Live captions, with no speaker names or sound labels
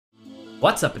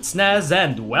What's up, it's Nez,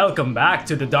 and welcome back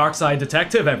to the Darkside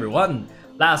Detective, everyone!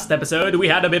 Last episode, we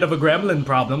had a bit of a gremlin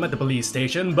problem at the police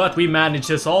station, but we managed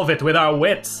to solve it with our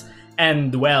wits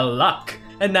and, well, luck.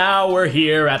 And now we're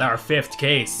here at our fifth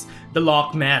case, the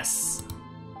LOCH mess.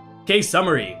 Case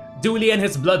summary. Dooley and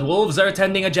his blood wolves are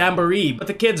attending a jamboree, but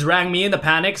the kids rang me in a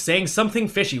panic saying something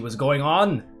fishy was going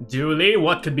on. Dooley,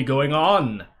 what could be going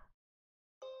on?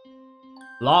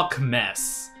 LOCH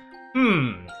mess.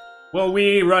 Will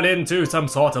we run into some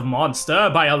sort of monster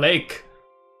by a lake?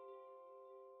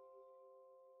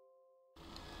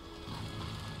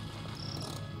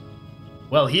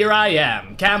 Well, here I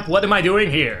am. Camp, what am I doing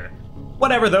here?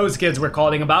 Whatever those kids were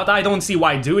calling about, I don't see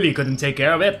why Dooley couldn't take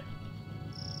care of it.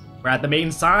 We're at the main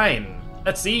sign.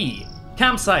 Let's see.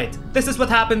 Campsite. This is what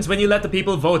happens when you let the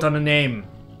people vote on a name.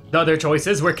 The other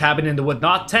choices were cabin in the wood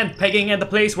knot, tent pegging, and the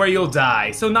place where you'll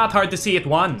die, so not hard to see it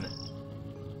won.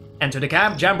 Enter the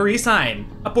camp jamboree sign.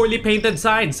 A poorly painted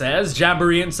sign says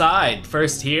jamboree inside.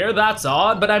 First here, that's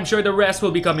odd, but I'm sure the rest will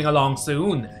be coming along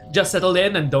soon. Just settle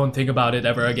in and don't think about it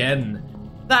ever again.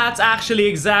 That's actually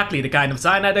exactly the kind of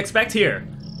sign I'd expect here.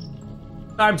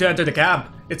 Time to enter the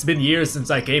camp. It's been years since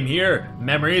I came here.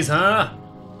 Memories, huh?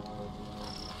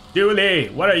 Dooley,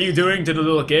 what are you doing to the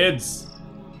little kids?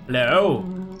 Hello?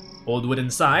 Old wooden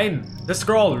sign. The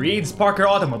scroll reads, "Park your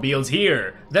automobiles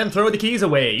here. Then throw the keys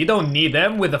away. You don't need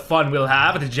them with the fun we'll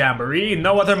have at the jamboree.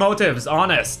 No other motives,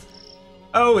 honest."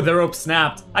 Oh, the rope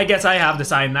snapped. I guess I have the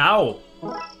sign now.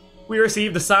 We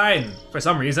received the sign. For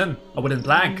some reason, a wooden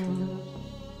plank.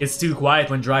 It's too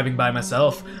quiet when driving by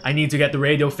myself. I need to get the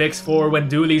radio fixed for when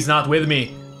Dooley's not with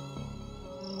me.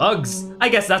 Bugs. I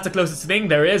guess that's the closest thing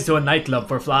there is to a nightclub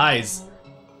for flies.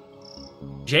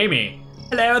 Jamie.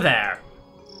 Hello there.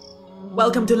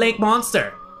 Welcome to Lake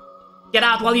Monster. Get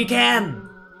out while you can.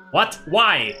 What?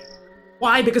 Why?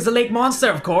 Why? Because the Lake Monster,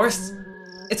 of course.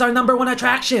 It's our #1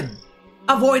 attraction.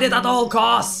 Avoid it at all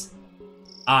costs.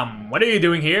 What are you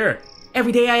doing here?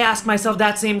 Every day I ask myself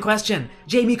that same question.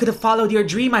 Jamie could have followed your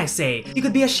dream, I say. You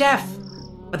could be a chef.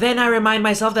 But then I remind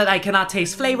myself that I cannot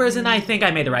taste flavors and I think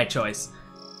I made the right choice.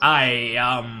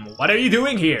 What are you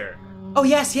doing here? Oh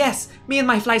yes. Me and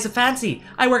my flights of fancy.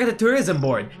 I work at the tourism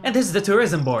board, and this is the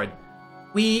tourism board.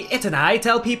 It and I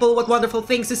tell people what wonderful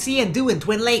things to see and do in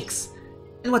Twin Lakes.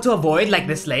 And what to avoid, like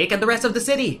this lake and the rest of the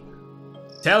city.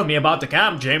 Tell me about the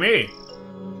camp, Jamie.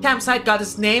 Campsite got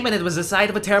its name and it was the site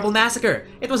of a terrible massacre.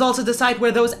 It was also the site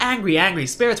where those angry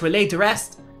spirits were laid to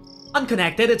rest.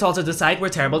 Unconnected, it's also the site where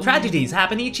terrible tragedies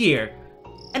happen each year.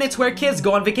 And it's where kids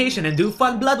go on vacation and do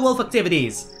fun blood wolf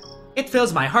activities. It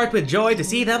fills my heart with joy to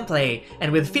see them play,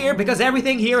 and with fear because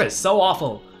everything here is so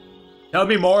awful. Tell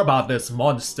me more about this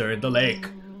monster in the lake.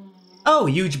 Oh,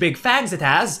 huge big fangs it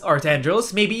has, or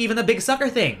tendrils, maybe even a big sucker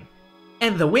thing.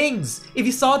 And the wings! If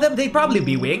you saw them, they'd probably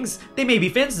be wings. They may be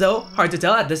fins though, hard to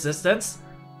tell at this distance.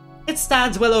 It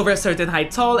stands well over a certain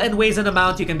height tall and weighs an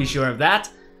amount, you can be sure of that.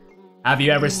 Have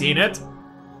you ever seen it?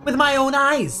 With my own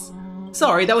eyes.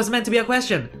 Sorry, that was meant to be a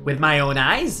question. With my own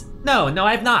eyes? No,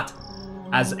 I've not.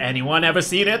 Has anyone ever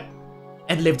seen it?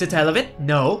 And lived to tell of it?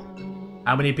 No.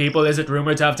 How many people is it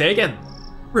rumored to have taken?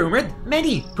 Rumored?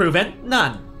 Many. Proven?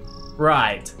 None.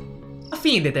 Right. A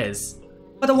fiend it is.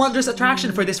 But a wondrous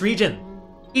attraction for this region.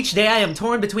 Each day I am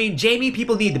torn between Jamie,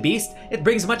 people need the beast, it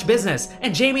brings much business,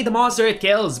 and Jamie the monster it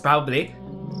kills, probably.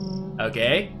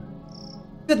 Okay.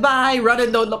 Goodbye, run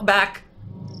and don't look back.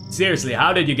 Seriously,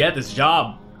 how did you get this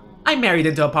job? I married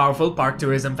into a powerful park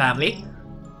tourism family.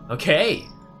 Okay.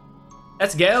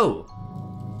 Let's go.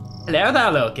 Hello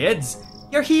there, little kids.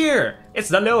 You're here. It's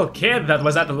the little kid that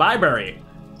was at the library.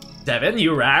 Devin,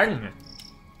 you rang.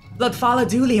 Bloodfalla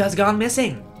Dooley has gone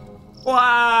missing.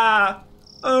 Wah!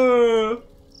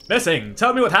 Missing.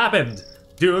 Tell me what happened.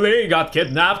 Dooley got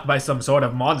kidnapped by some sort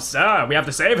of monster. We have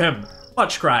to save him.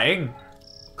 Much crying.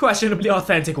 Questionably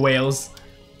authentic wails.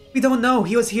 We don't know.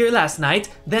 He was here last night,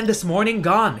 then this morning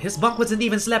gone. His bunk wasn't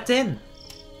even slept in.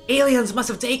 Aliens must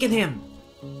have taken him.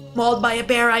 Mauled by a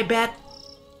bear, I bet.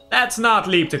 Let's not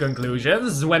leap to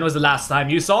conclusions. When was the last time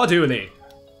you saw Dooley?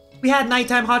 We had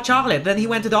nighttime hot chocolate, then he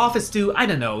went to the office to, I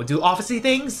don't know, do officey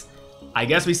things? I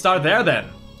guess we start there then.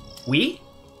 We?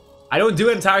 I don't do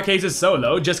entire cases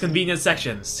solo, just convenient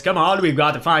sections. Come on, we've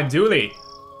got to find Dooley.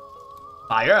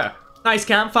 Fire? Nice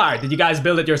campfire. Did you guys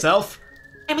build it yourself?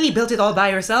 Emily built it all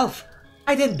by herself.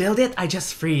 I didn't build it, I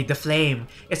just freed the flame.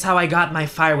 It's how I got my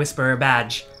Fire Whisperer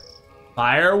badge.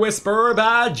 Fire Whisperer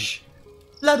badge?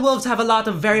 Blood wolves have a lot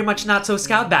of very much not so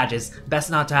scout badges. Best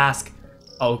not to ask.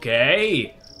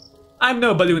 Okay. I'm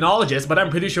no balloonologist, but I'm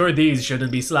pretty sure these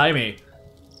shouldn't be slimy.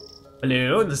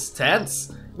 Balloons,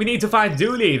 tents. We need to find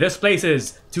Dooley. This place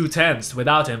is too tense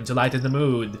without him to lighten the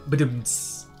mood.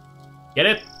 Badumts. Get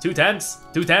it? 2 tents?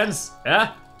 2 tents?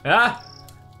 Ah? Ah?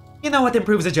 You know what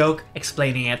improves a joke?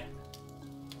 Explaining it.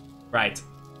 Right.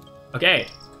 Okay.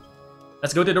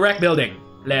 Let's go to the rec building.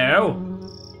 Hello?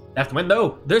 Left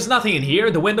window? There's nothing in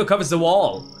here. The window covers the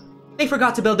wall. They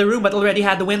forgot to build the room but already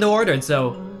had the window ordered,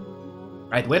 so...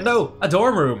 Right window? A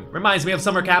dorm room. Reminds me of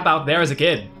summer camp out there as a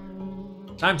kid.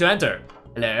 Time to enter.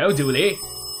 Hello, Dooley.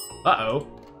 Uh-oh.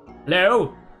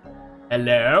 Hello?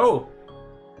 Hello?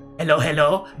 Hello,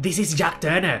 hello. This is Jack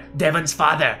Turner, Devon's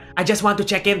father. I just want to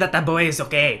check in that the boy is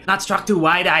okay. Not struck too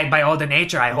wide-eyed by all the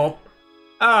nature, I hope.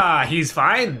 Ah, he's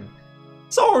fine.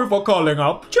 Sorry for calling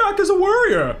up. Jack is a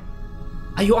warrior.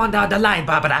 Are you on the other line,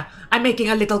 Barbara? I'm making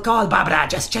a little call, Barbara.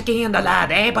 Just checking in the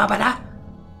lad, eh, Barbara?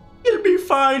 He'll be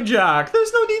fine, Jack.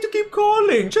 There's no need to keep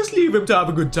calling. Just leave him to have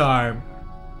a good time.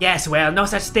 Yes, well, no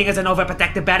such thing as an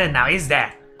overprotective parent now, is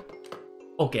there?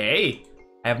 Okay.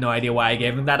 I have no idea why I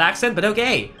gave him that accent, but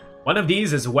okay. One of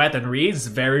these is wet and reads,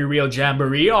 very real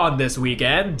jamboree on this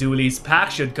weekend. Dooley's pack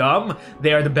should come.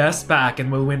 They are the best pack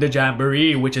and will win the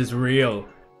jamboree, which is real.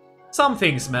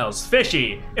 Something smells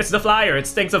fishy. It's the flyer, it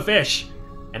stinks of fish.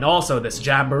 And also this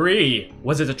jamboree.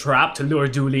 Was it a trap to lure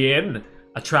Dooley in?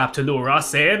 A trap to lure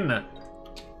us in?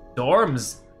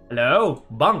 Dorms. Hello?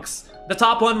 Bunks. The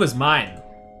top one was mine.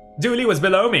 Dooley was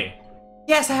below me.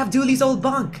 Yes, I have Dooley's old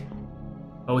bunk.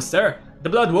 Poster. The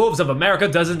Blood Wolves of America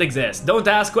doesn't exist. Don't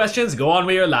ask questions, go on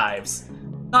with your lives.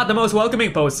 Not the most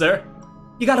welcoming poster.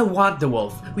 You gotta want the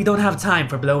wolf. We don't have time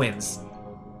for blow-ins.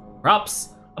 Props.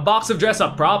 A box of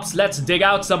dress-up props. Let's dig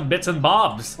out some bits and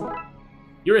bobs.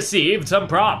 You received some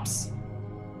props.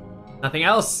 Nothing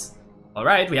else.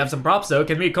 Alright, we have some props though.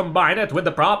 Can we combine it with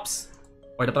the props?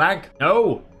 Or the plank?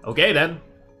 No. Okay then.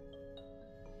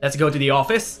 Let's go to the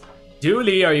office.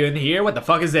 Dooley, are you in here? What the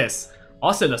fuck is this?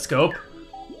 Oscilloscope?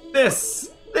 This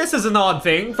is an odd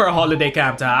thing for a holiday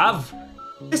camp to have.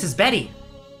 This is Betty.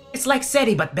 It's like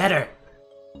SETI, but better.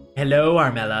 Hello,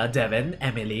 Armella, Devon,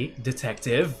 Emily,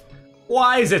 Detective.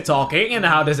 Why is it talking and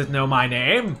how does it know my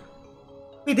name?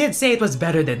 We did say it was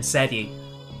better than SETI.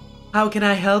 How can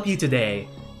I help you today?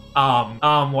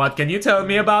 What can you tell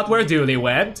me about where Dooley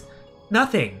went?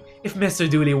 Nothing. If Mr.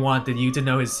 Dooley wanted you to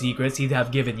know his secrets, he'd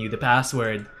have given you the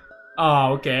password.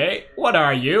 Oh, okay. What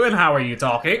are you and how are you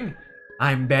talking?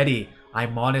 I'm Betty. I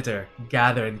monitor,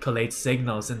 gather, and collate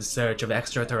signals in search of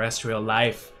extraterrestrial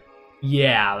life.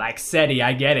 Yeah, like SETI,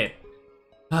 I get it.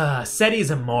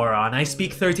 SETI's a moron. I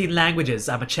speak 13 languages.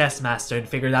 I'm a chess master and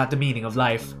figured out the meaning of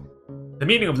life. The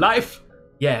meaning of life?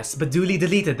 Yes, but Dooley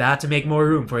deleted that to make more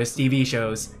room for his TV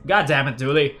shows. God damn it,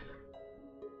 Dooley.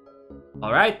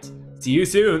 Alright, see you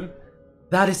soon.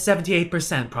 That is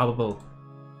 78% probable.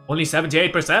 Only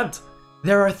 78%?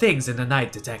 There are things in the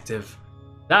night, Detective.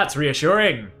 That's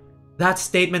reassuring. That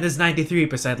statement is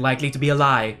 93% likely to be a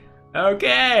lie.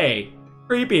 Okay.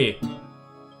 Creepy.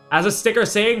 As a sticker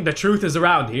saying the truth is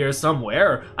around here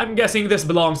somewhere, I'm guessing this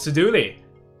belongs to Dooley.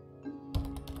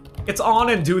 It's on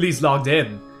and Dooley's logged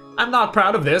in. I'm not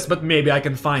proud of this, but maybe I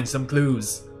can find some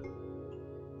clues.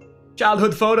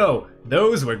 Childhood photo.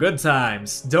 Those were good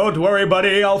times. Don't worry,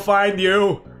 buddy, I'll find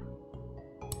you.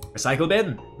 Recycle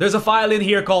bin. There's a file in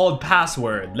here called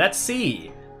password. Let's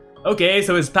see. Okay,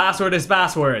 so his password is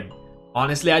password.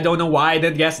 Honestly, I don't know why I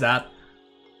didn't guess that.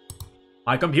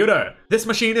 My computer. This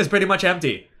machine is pretty much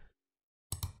empty.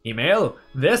 Email.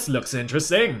 This looks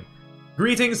interesting.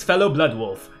 Greetings, fellow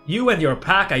Bloodwolf. You and your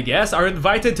pack, I guess, are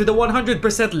invited to the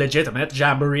 100% legitimate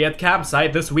Jamboree at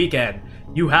campsite this weekend.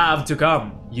 You have to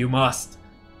come. You must.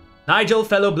 Nigel,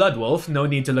 fellow Bloodwolf. No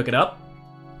need to look it up.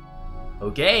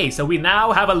 Okay, so we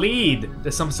now have a lead.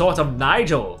 There's some sort of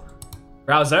Nigel.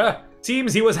 Browser.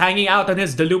 Seems he was hanging out on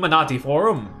his Deluminati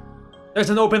forum. There's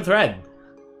an open thread.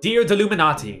 Dear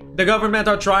Deluminati, the government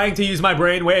are trying to use my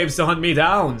brainwaves to hunt me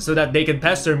down so that they can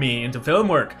pester me into film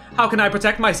work. How can I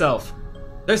protect myself?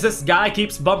 There's this guy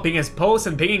keeps bumping his posts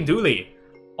and pinging Dooley.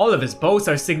 All of his posts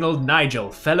are signaled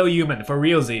Nigel, fellow human for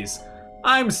realsies.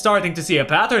 I'm starting to see a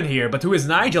pattern here, but who is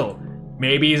Nigel?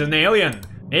 Maybe he's an alien.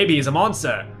 Maybe he's a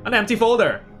monster. An empty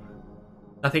folder.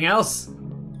 Nothing else.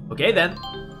 Okay then.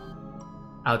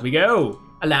 Out we go.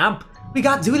 A lamp. We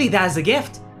got Dooley that as a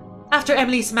gift. After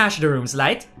Emily smashed the room's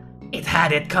light, it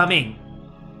had it coming.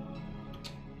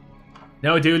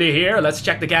 No Dooley here. Let's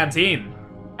check the canteen.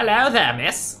 Hello there,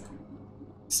 miss.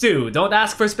 Stu, don't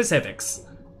ask for specifics.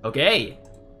 Okay.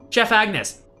 Chef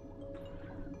Agnes.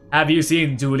 Have you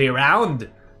seen Dooley around?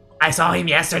 I saw him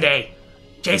yesterday.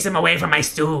 Chase him away from my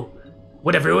stew.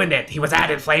 Would have ruined it. He was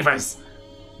added flavors.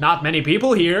 Not many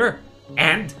people here.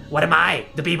 And what am I?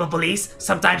 The people police?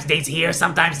 Sometimes they's here,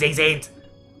 sometimes they's ain't.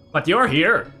 But you're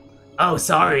here. Oh,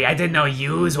 sorry, I didn't know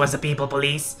yous was the people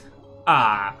police.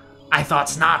 Ah, I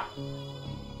thought's not.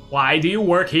 why do you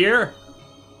work here?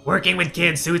 Working with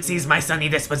kids suitsies my sunny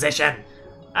disposition.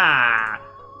 Ah,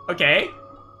 okay.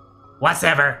 What's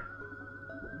ever?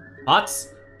 Pots?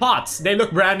 Pots, they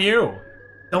look brand new.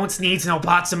 Don't needs no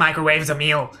pots to microwaves a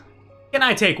meal. Can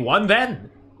I take one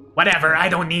then? Whatever, I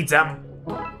don't need them.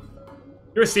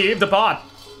 You received the pot.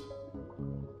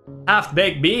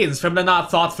 Half-baked beans from the Not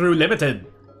Thought Through Limited.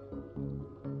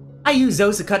 I use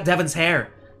those to cut Devon's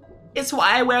hair. It's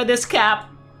why I wear this cap.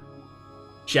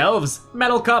 Shelves,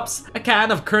 metal cups, a can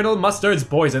of Colonel Mustard's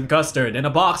poison custard, and a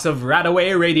box of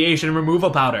Radaway radiation removal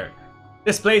powder.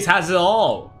 This place has it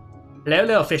all. Hello,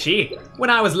 little fishy. When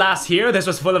I was last here, this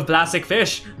was full of plastic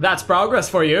fish. That's progress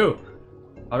for you.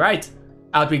 Alright,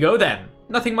 out we go then.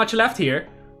 Nothing much left here.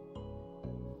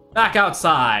 Back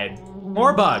outside.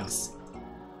 More bugs.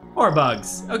 More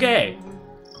bugs. Okay.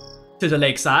 To the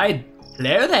lakeside.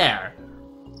 Hello there.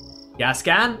 Gas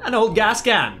can? An old gas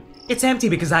can. It's empty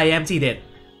because I emptied it.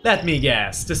 Let me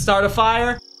guess. To start a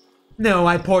fire? No,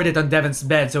 I poured it on Devon's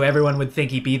bed so everyone would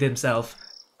think he peed himself.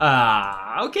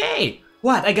 Okay.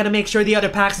 What? I gotta make sure the other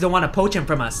packs don't want to poach him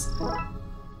from us.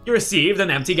 You received an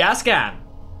empty gas can.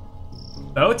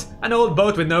 Boat? An old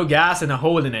boat with no gas and a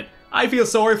hole in it. I feel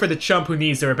sorry for the chump who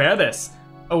needs to repair this.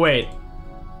 Oh wait.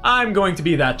 I'm going to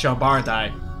be that chump, aren't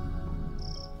I?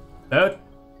 Boat?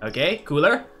 Okay,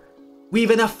 cooler. We've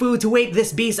enough food to wait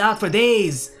this beast out for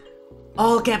days.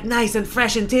 All kept nice and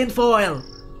fresh in tinfoil.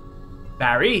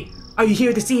 Barry? Are you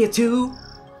here to see it too?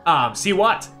 See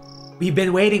what? We've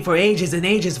been waiting for ages and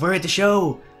ages for it to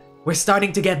show. We're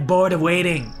starting to get bored of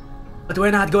waiting. But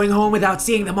we're not going home without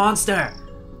seeing the monster.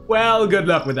 Well, good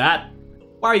luck with that.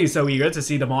 Why are you so eager to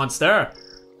see the monster?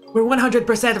 We're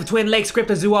 100% of Twin Lakes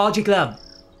Cryptozoology Club.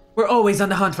 We're always on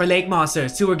the hunt for lake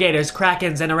monsters, sewer gators,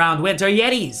 krakens, and around winter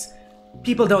yetis.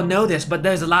 People don't know this, but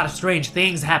there's a lot of strange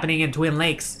things happening in Twin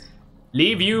Lakes.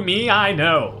 Leave you me, I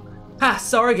know. Ha,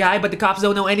 sorry guy, but the cops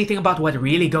don't know anything about what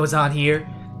really goes on here.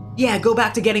 Yeah, go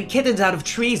back to getting kittens out of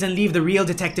trees and leave the real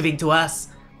detectiving to us.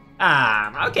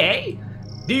 Okay.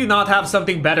 Do you not have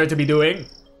something better to be doing?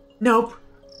 Nope.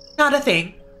 Not a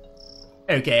thing.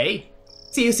 Okay.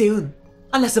 See you soon.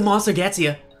 Unless the monster gets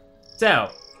you. So,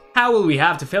 how will we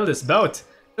have to fill this boat?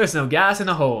 There's no gas in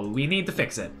a hole. We need to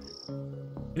fix it.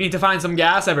 We need to find some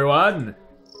gas, everyone.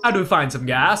 How do we find some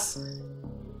gas?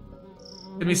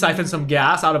 Can we siphon some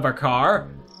gas out of our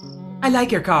car? I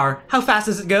like your car. How fast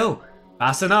does it go?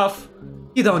 Fast enough.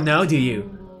 You don't know, do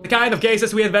you? The kind of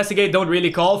cases we investigate don't really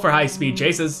call for high-speed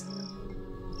chases.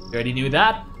 You already knew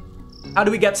that. How do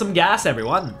we get some gas,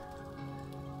 everyone?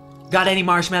 Got any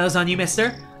marshmallows on you,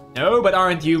 mister? No, but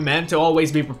aren't you meant to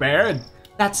always be prepared?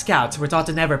 That's scouts. We're taught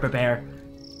to never prepare.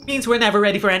 Means we're never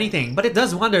ready for anything, but it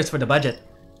does wonders for the budget.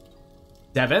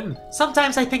 Devon?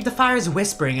 Sometimes I think the fire is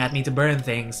whispering at me to burn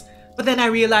things, but then I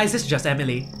realize it's just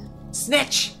Emily.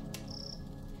 Snitch!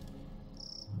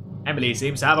 Emily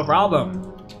seems to have a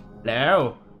problem.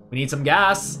 Hello? We need some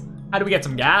gas. How do we get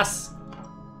some gas?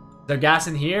 Is there gas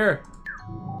in here?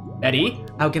 Betty?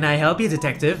 How can I help you,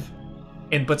 detective?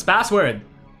 Input's password.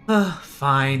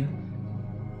 Fine.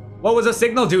 What was the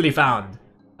signal Dooley found?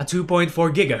 A 2.4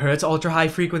 gigahertz ultra-high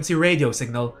frequency radio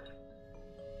signal.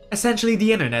 Essentially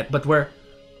the internet, but we're...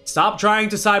 Stop trying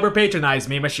to cyber patronize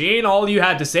me, machine. All you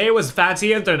had to say was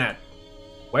fancy internet.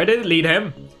 Where did it lead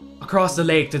him? Across the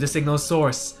lake to the signal's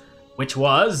source. Which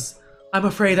was? I'm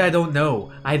afraid I don't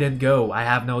know. I didn't go. I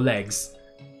have no legs.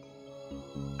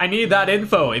 I need that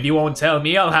info. If you won't tell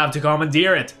me, I'll have to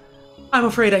commandeer it. I'm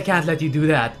afraid I can't let you do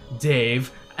that,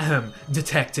 Dave.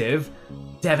 Detective.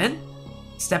 Devon?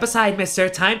 Step aside, mister.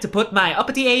 Time to put my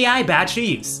uppity AI badge to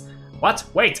use. What?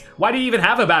 Wait, why do you even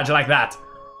have a badge like that?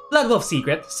 Bloodwolf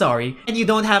secret, sorry. And you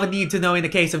don't have a need to know in the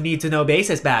case of need to know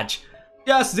basis badge.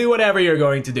 Just do whatever you're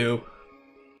going to do.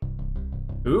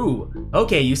 Ooh,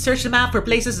 okay, you search the map for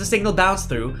places the signal bounced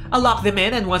through. I'll lock them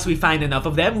in, and once we find enough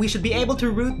of them, we should be able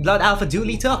to route Blood Alpha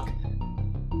Dooley took.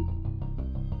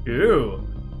 Ooh.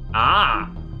 Ah.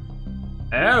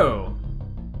 Oh.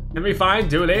 Can we find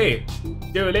Dooley?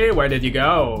 Dooley, where did you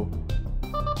go?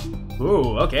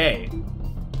 Ooh, okay.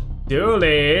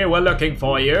 Dooley, we're looking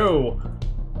for you.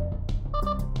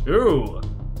 Ooh,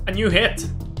 a new hit.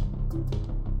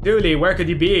 Dooley, where could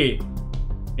you be?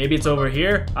 Maybe it's over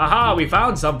here? Aha, we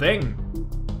found something.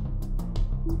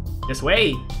 This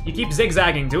way. You keep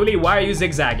zigzagging, Dooley. Why are you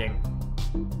zigzagging?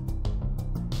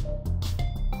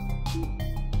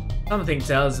 Something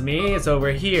tells me it's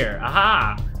over here.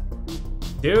 Aha!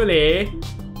 Dooley!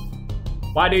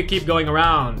 Why do you keep going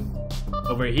around?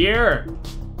 Over here.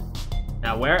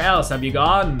 Now where else have you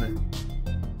gone?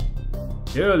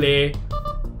 Dooley.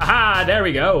 Aha, there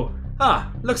we go. Huh,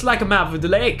 looks like a map of the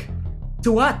lake.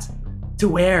 To what? To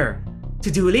where?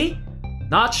 To Dooley?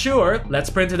 Not sure. Let's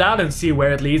print it out and see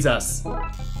where it leads us.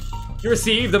 You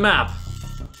received the map.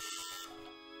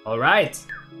 Alright.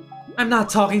 I'm not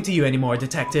talking to you anymore,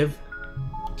 detective.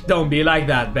 Don't be like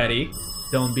that, Betty.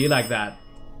 Don't be like that.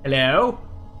 Hello?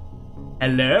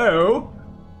 Hello?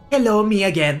 Hello, me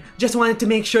again. Just wanted to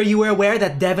make sure you were aware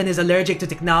that Devin is allergic to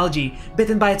technology,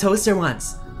 bitten by a toaster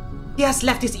once. He has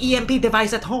left his EMP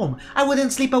device at home. I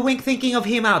wouldn't sleep a wink thinking of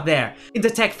him out there, in the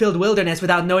tech-filled wilderness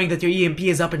without knowing that your EMP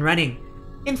is up and running.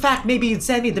 In fact, maybe you'd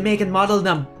send me the make and model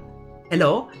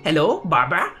Hello? Hello?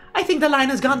 Barbara? I think the line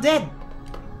has gone dead.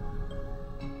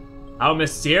 How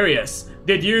mysterious.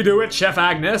 Did you do it, Chef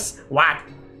Agnes? What?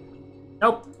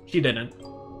 Nope, she didn't.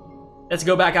 Let's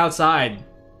go back outside.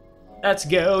 Let's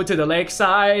go to the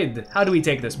lakeside. How do we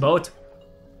take this boat?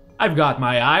 I've got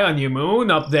my eye on you,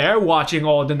 Moon, up there watching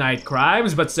all the night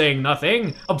crimes but saying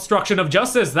nothing. Obstruction of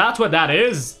justice, that's what that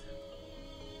is.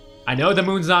 I know the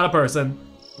Moon's not a person.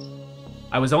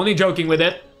 I was only joking with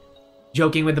it.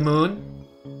 Joking with the Moon?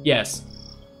 Yes.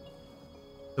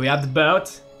 So we have the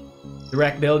boat, the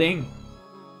wreck building.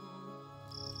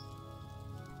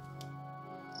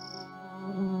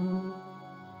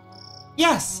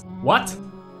 Yes! What?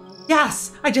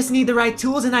 Yes! I just need the right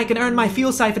tools and I can earn my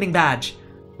fuel siphoning badge.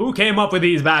 Who came up with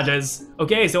these badges?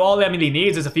 Okay, so all Emily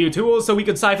needs is a few tools so we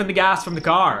could siphon the gas from the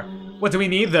car. What do we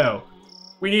need though?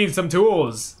 We need some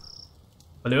tools.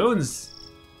 Balloons?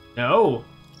 No.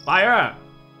 Fire?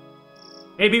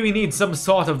 Maybe we need some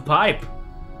sort of pipe.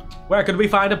 Where could we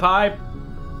find a pipe?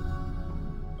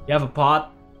 You have a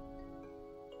pot?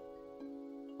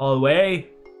 Hallway?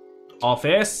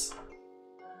 Office?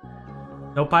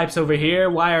 No pipes over here.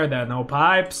 Why are there no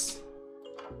pipes?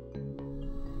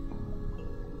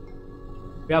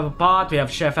 We have a pot, we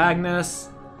have Chef Agnes.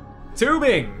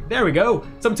 Tubing! There we go.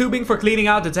 Some tubing for cleaning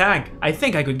out the tank. I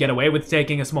think I could get away with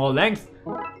taking a small length.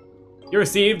 You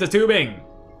received the tubing.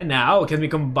 And now, can we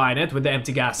combine it with the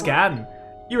empty gas can?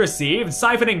 You received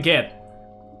siphoning kit.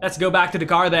 Let's go back to the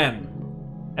car then.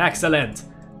 Excellent.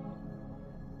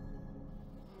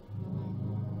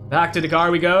 Back to the car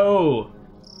we go.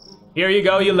 Here you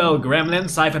go, you little gremlin.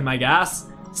 Siphon my gas.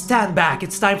 Stand back,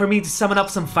 it's time for me to summon up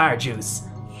some fire juice.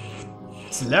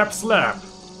 Slurp,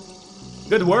 slurp.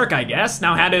 Good work, I guess.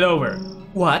 Now hand it over.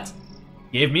 What?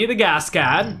 Give me the gas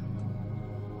can.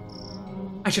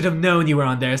 I should have known you were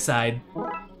on their side.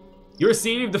 You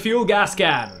received the fuel gas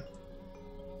can.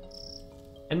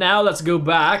 And now let's go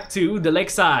back to the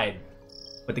lakeside.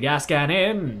 Put the gas can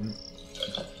in.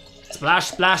 Splash,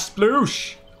 splash,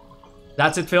 sploosh.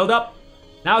 That's it filled up.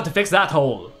 Now to fix that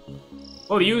hole.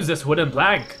 We'll use this wooden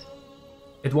plank.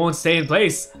 It won't stay in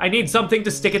place. I need something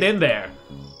to stick it in there.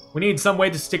 We need some way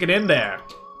to stick it in there.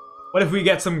 What if we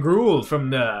get some gruel from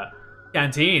the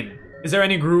canteen? Is there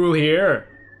any gruel here?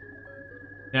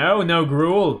 No, no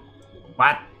gruel.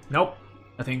 What? Nope.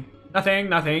 Nothing. Nothing,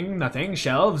 nothing, nothing.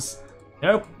 Shelves.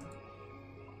 Nope.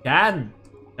 Can.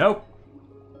 Nope.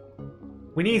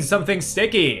 We need something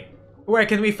sticky. Where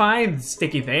can we find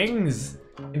sticky things?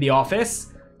 In the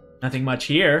office? Nothing much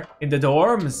here. In the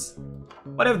dorms?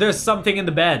 What if there's something in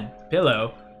the bed?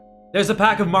 Pillow. There's a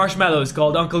pack of marshmallows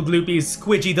called Uncle Gloopy's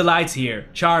Squidgy Delights here.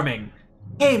 Charming.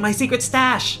 Hey, my secret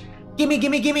stash! Gimme,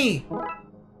 gimme, gimme!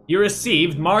 You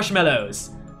received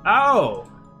marshmallows.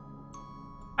 Oh!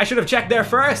 I should have checked there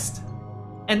first.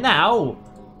 And now,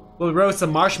 we'll roast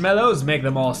some marshmallows, make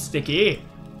them all sticky.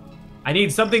 I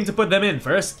need something to put them in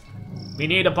first. We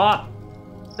need a pot.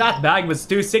 That bag was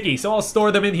too sticky, so I'll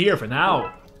store them in here for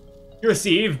now. You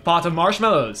received pot of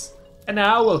marshmallows. And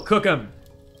now we'll cook them.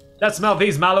 Let's melt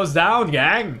these mallows down,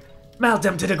 gang. Melt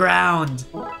them to the ground.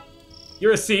 You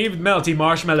received melty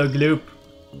marshmallow gloop.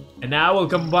 And now we'll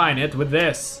combine it with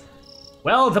this.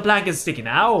 Well, the plank is sticky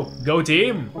now. Go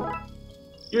team.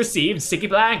 You received sticky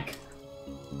plank.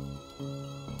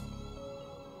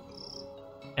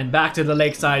 And back to the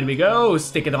lakeside we go.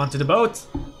 Stick it onto the boat.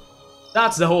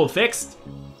 That's the hole fixed.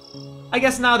 I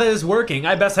guess now that it's working,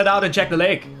 I best head out and check the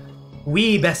lake.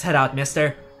 We best head out,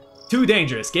 mister. Too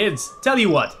dangerous, kids. Tell you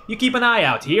what, you keep an eye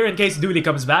out here in case Dooley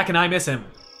comes back and I miss him.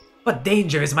 But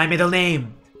Danger is my middle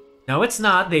name. No, it's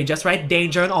not. They just write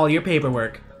Danger on all your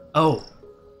paperwork. Oh.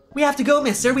 We have to go,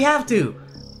 mister. We have to.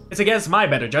 It's against my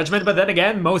better judgment, but then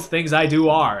again, most things I do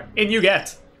are. In you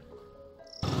get.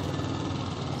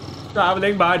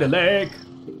 Traveling by the lake.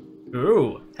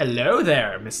 Ooh, hello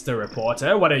there, Mr.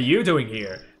 Reporter. What are you doing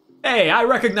here? Hey, I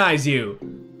recognize you.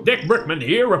 Dick Brickman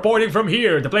here, reporting from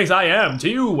here, the place I am, to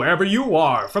you, wherever you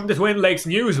are, from the Twin Lakes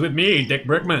News with me, Dick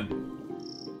Brickman.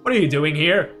 What are you doing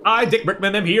here? I, Dick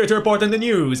Brickman, am here to report on the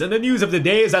news, and the news of the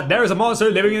day is that there is a monster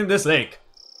living in this lake.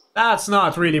 That's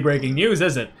not really breaking news,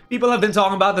 is it? People have been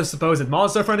talking about the supposed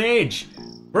monster for an age.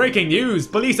 Breaking news,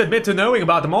 police admit to knowing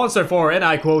about the monster for, and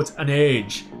I quote, an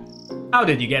age. How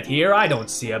did you get here? I don't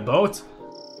see a boat.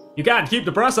 You can't keep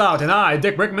the press out, and I,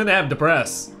 Dick Brickman, am the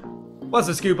press. What's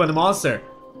the scoop on the monster?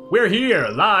 We're here,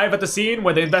 live at the scene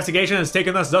where the investigation has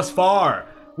taken us thus far.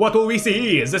 What will we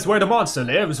see? Is this where the monster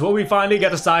lives? Will we finally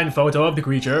get a signed photo of the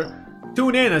creature?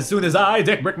 Tune in as soon as I,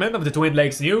 Dick Brickman of the Twin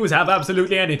Lakes News, have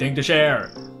absolutely anything to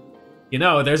share. You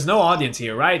know, there's no audience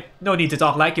here, right? No need to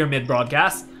talk like you're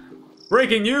mid-broadcast.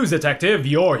 Breaking news, detective,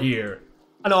 you're here.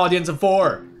 An audience of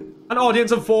 4. An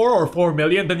audience of 4 or 4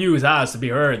 million, the news has to be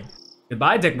heard.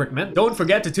 Goodbye, Dick Brickman. Don't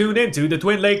forget to tune into the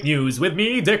Twin Lake News with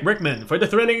me, Dick Brickman, for the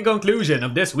thrilling conclusion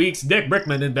of this week's Dick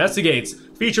Brickman Investigates,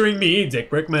 featuring me, Dick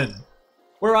Brickman.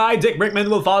 Where I, Dick Brickman,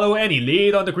 will follow any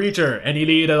lead on the creature, any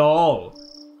lead at all.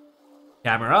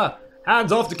 Camera,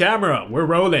 hands off the camera, we're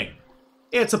rolling.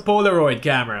 It's a Polaroid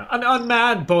camera, an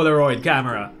unmanned Polaroid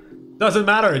camera. Doesn't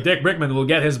matter, Dick Brickman will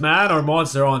get his man or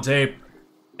monster on tape.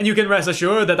 And you can rest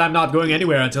assured that I'm not going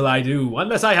anywhere until I do,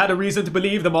 unless I had a reason to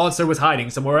believe the monster was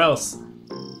hiding somewhere else.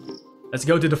 Let's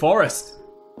go to the forest.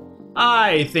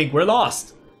 I think we're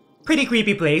lost. Pretty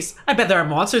creepy place. I bet there are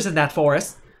monsters in that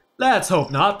forest. Let's hope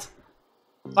not.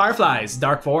 Fireflies,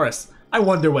 dark forest. I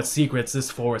wonder what secrets this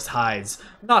forest hides.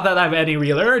 Not that I've any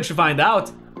real urge to find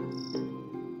out.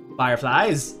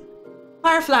 Fireflies.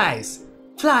 Fireflies.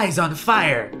 Flies on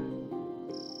fire.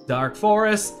 Dark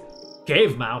forest.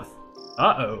 Cave mouth.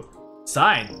 Uh-oh.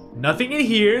 Sign. Nothing in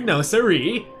here, no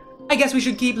siree. I guess we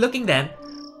should keep looking then.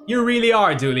 You really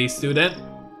are, Dooley, student.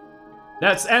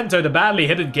 Let's enter the badly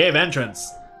hidden cave entrance.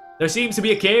 There seems to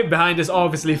be a cave behind this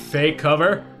obviously fake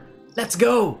cover. Let's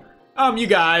go. You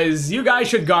guys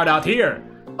should guard out here.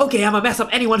 Okay, I'ma mess up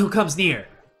anyone who comes near.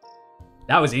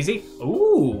 That was easy.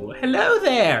 Ooh, hello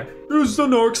there. Is the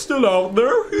narc still out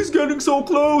there? He's getting so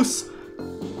close.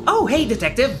 Oh, hey,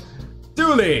 detective.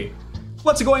 Dooley,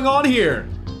 what's going on here?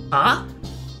 Huh?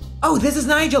 Oh, this is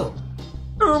Nigel.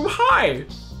 Hi.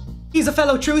 He's a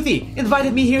fellow truthy,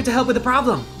 invited me here to help with the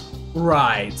problem.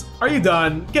 Right. Are you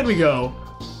done? Can we go?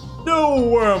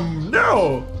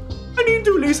 No. I need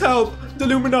Dooley's help.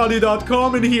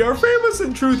 Illuminati.com and he are famous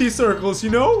in truthy circles,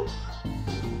 you know?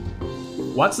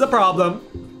 What's the problem?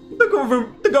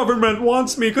 The government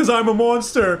wants me because I'm a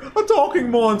monster, a talking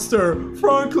monster.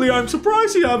 Frankly, I'm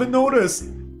surprised you haven't noticed.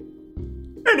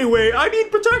 Anyway, I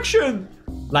need protection.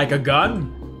 Like a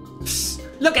gun? Psst,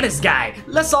 look at this guy.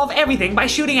 Let's solve everything by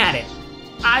shooting at it.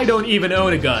 I don't even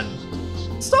own a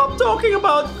gun. Stop talking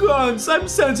about guns. I'm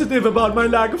sensitive about my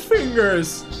lack of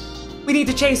fingers. We need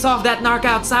to chase off that narc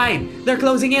outside. They're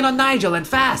closing in on Nigel and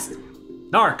fast.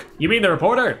 Narc? You mean the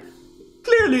reporter?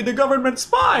 Clearly the government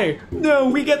spy. No,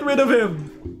 we get rid of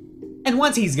him. And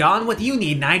once he's gone, what you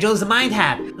need, Nigel, is a mind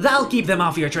hat. That'll keep them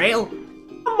off your trail.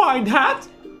 A mind hat?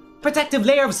 Protective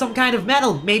layer of some kind of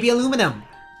metal, maybe aluminum.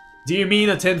 Do you mean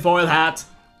a tinfoil hat?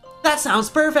 That sounds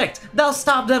perfect. That'll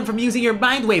stop them from using your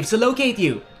mind waves to locate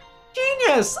you.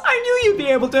 Genius! I knew you'd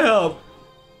be able to help.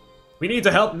 We need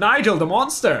to help Nigel the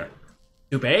monster.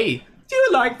 To pay. Do you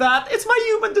like that? It's my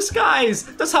human disguise.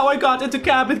 That's how I got into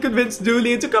camp and convinced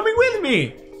Dooley into coming with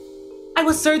me. I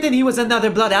was certain he was another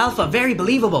Blood Alpha. Very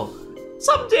believable.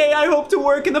 Someday I hope to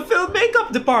work in the film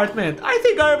makeup department. I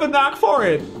think I have a knack for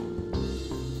it.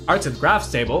 Arts and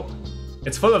crafts table.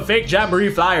 It's full of fake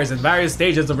jamboree flyers in various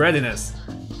stages of readiness.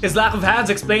 His lack of hands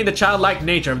explain the childlike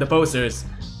nature of the posters,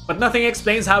 but nothing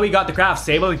explains how he got the crafts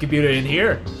table and computer in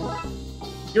here.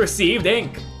 You received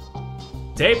ink.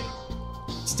 Tape.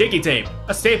 Sticky tape,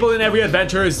 a staple in every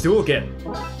adventurer's toolkit.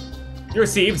 You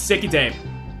received sticky tape.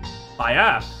 Ah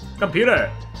yeah,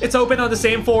 computer. It's open on the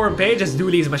same forum page as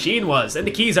Dooley's machine was, and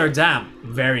the keys are damp.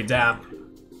 Very damp.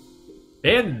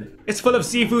 Bin. It's full of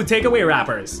seafood takeaway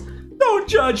wrappers. Don't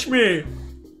judge me.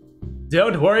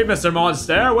 Don't worry, Mr.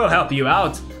 Monster, we'll help you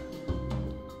out.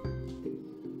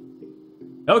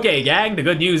 Okay, gang, the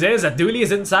good news is that Dooley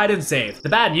is inside and safe. The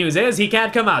bad news is he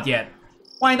can't come out yet.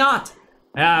 Why not?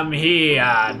 It's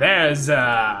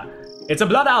a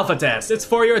Blood Alpha test. It's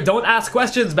for your Don't Ask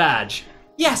Questions badge.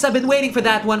 Yes, I've been waiting for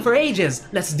that one for ages.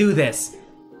 Let's do this.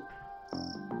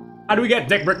 How do we get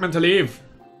Dick Brickman to leave?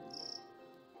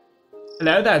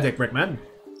 Hello there, Dick Brickman.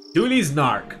 Dooley's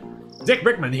narc. Dick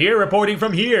Brickman here, reporting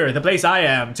from here, the place I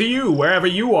am, to you, wherever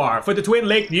you are, for the Twin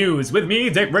Lake News, with me,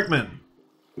 Dick Brickman.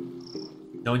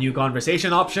 No new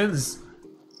conversation options?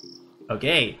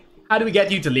 Okay. How do we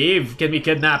get you to leave? Can we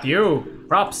kidnap you?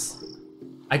 Props.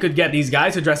 I could get these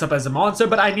guys to dress up as a monster,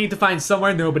 but I need to find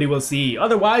somewhere nobody will see.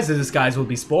 Otherwise, the disguise will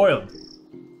be spoiled.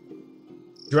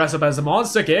 Dress up as a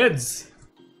monster, kids.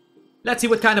 Let's see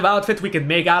what kind of outfit we can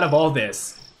make out of all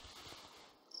this.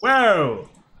 Whoa!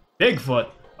 Bigfoot.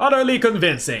 Utterly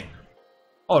convincing.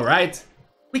 Alright.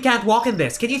 We can't walk in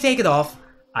this. Can you take it off?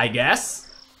 I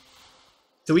guess.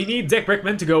 So we need Dick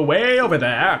Brickman to go way over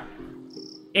there.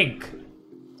 Ink.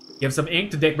 Give some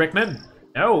ink to Dick Brickman.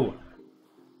 No.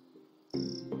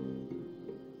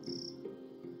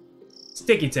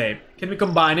 Sticky tape. Can we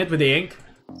combine it with the ink?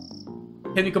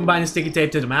 Can we combine the sticky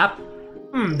tape to the map?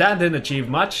 That didn't achieve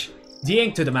much. The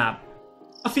ink to the map.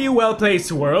 A few well-placed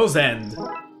swirls and...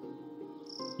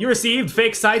 You received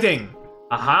fake sighting.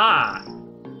 Aha!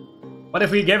 What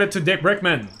if we give it to Dick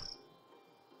Brickman?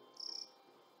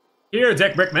 Here,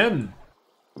 Dick Brickman.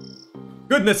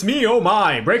 Goodness me, oh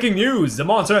my! Breaking news! The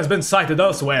monster has been sighted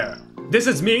elsewhere. This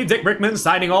is me, Dick Brickman,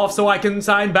 signing off so I can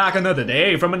sign back another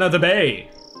day from another bay.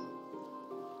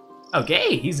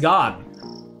 Okay, he's gone.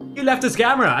 He left his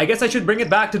camera. I guess I should bring it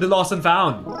back to the lost and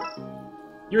found.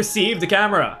 You received the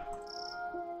camera.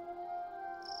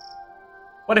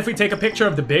 What if we take a picture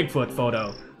of the Bigfoot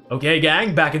photo? Okay,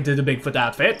 gang, back into the Bigfoot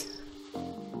outfit.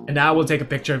 And now we'll take a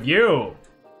picture of you.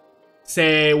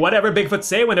 Say whatever Bigfoot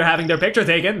say when they're having their picture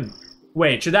taken.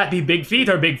 Wait, should that be Big Feet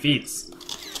or Big Feets?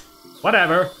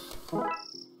 Whatever.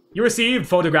 You received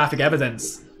photographic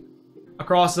evidence.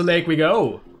 Across the lake we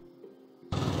go.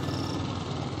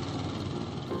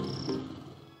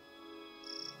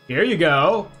 Here you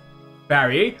go.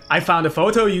 Barry, I found a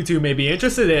photo you two may be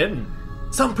interested in.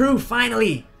 Some proof,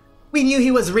 finally! We knew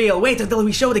he was real. Wait until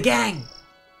we show the gang.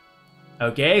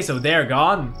 Okay, so they're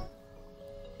gone.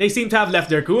 They seem to have left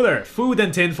their cooler. Food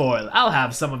and tinfoil. I'll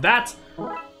have some of that.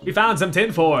 We found some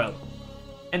tinfoil.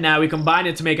 And now we combine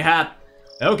it to make a hat.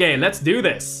 Okay, let's do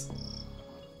this.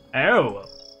 Oh.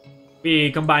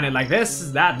 We combine it like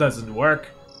this. That doesn't work.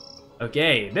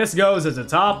 Okay, this goes at the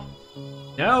top.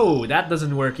 No, that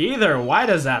doesn't work either. Why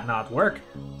does that not work?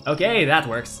 Okay, that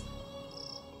works.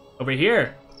 Over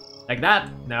here. Like that.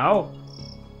 No.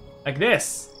 Like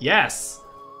this. Yes.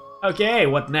 Okay,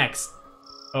 what next?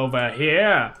 Over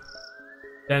here.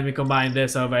 Then we combine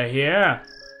this over here.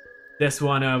 This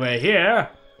one over here.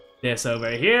 This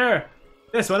over here.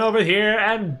 This one over here.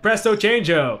 And presto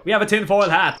changeo. We have a tinfoil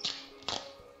hat.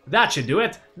 That should do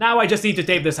it. Now I just need to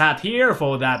tape this hat here,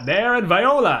 fold that there, and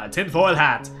Viola, tinfoil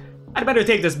hat. I'd better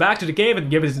take this back to the cave and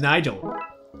give it to Nigel.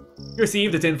 You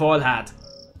received the tinfoil hat.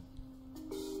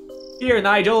 Here,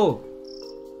 Nigel.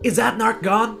 Is that narc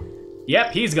gone?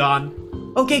 Yep, he's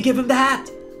gone. Okay, give him the hat.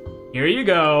 Here you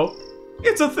go.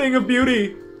 It's a thing of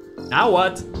beauty. Now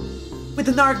what? With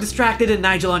the narc distracted and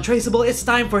Nigel untraceable, it's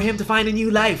time for him to find a new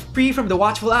life, free from the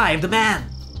watchful eye of the man.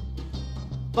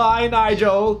 Bye,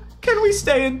 Nigel. Can we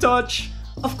stay in touch?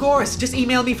 Of course, just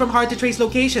email me from hard-to-trace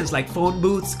locations like phone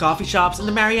booths, coffee shops, and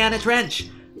the Mariana Trench.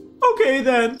 Okay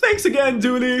then, thanks again,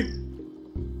 Dooley.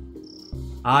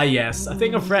 Ah yes, a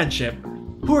thing of friendship.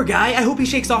 Poor guy, I hope he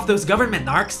shakes off those government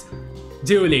narcs.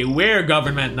 Dooley, we're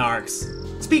government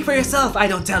narcs. Speak for yourself, I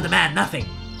don't tell the man nothing.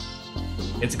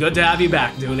 It's good to have you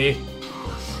back, Dooley.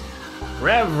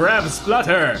 Rev,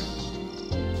 splutter.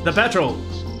 The petrol.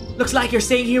 Looks like you're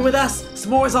staying here with us.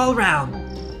 S'mores all around.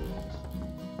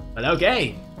 Well,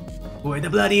 okay. We're the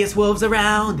bloodiest wolves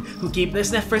around, who keep their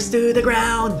sniffers to the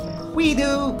ground. We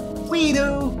do, we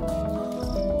do.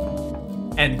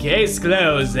 And case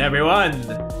closed, everyone.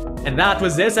 And that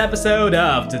was this episode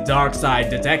of the Darkside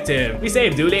Detective. We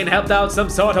saved Dooley and helped out some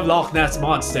sort of Loch Ness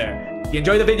monster. If you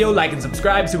enjoyed the video, like and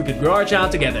subscribe so we could grow our channel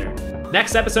together.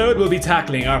 Next episode, we'll be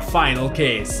tackling our final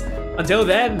case. Until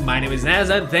then, my name is Nez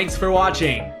and thanks for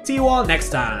watching. See you all next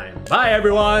time. Bye,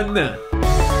 everyone.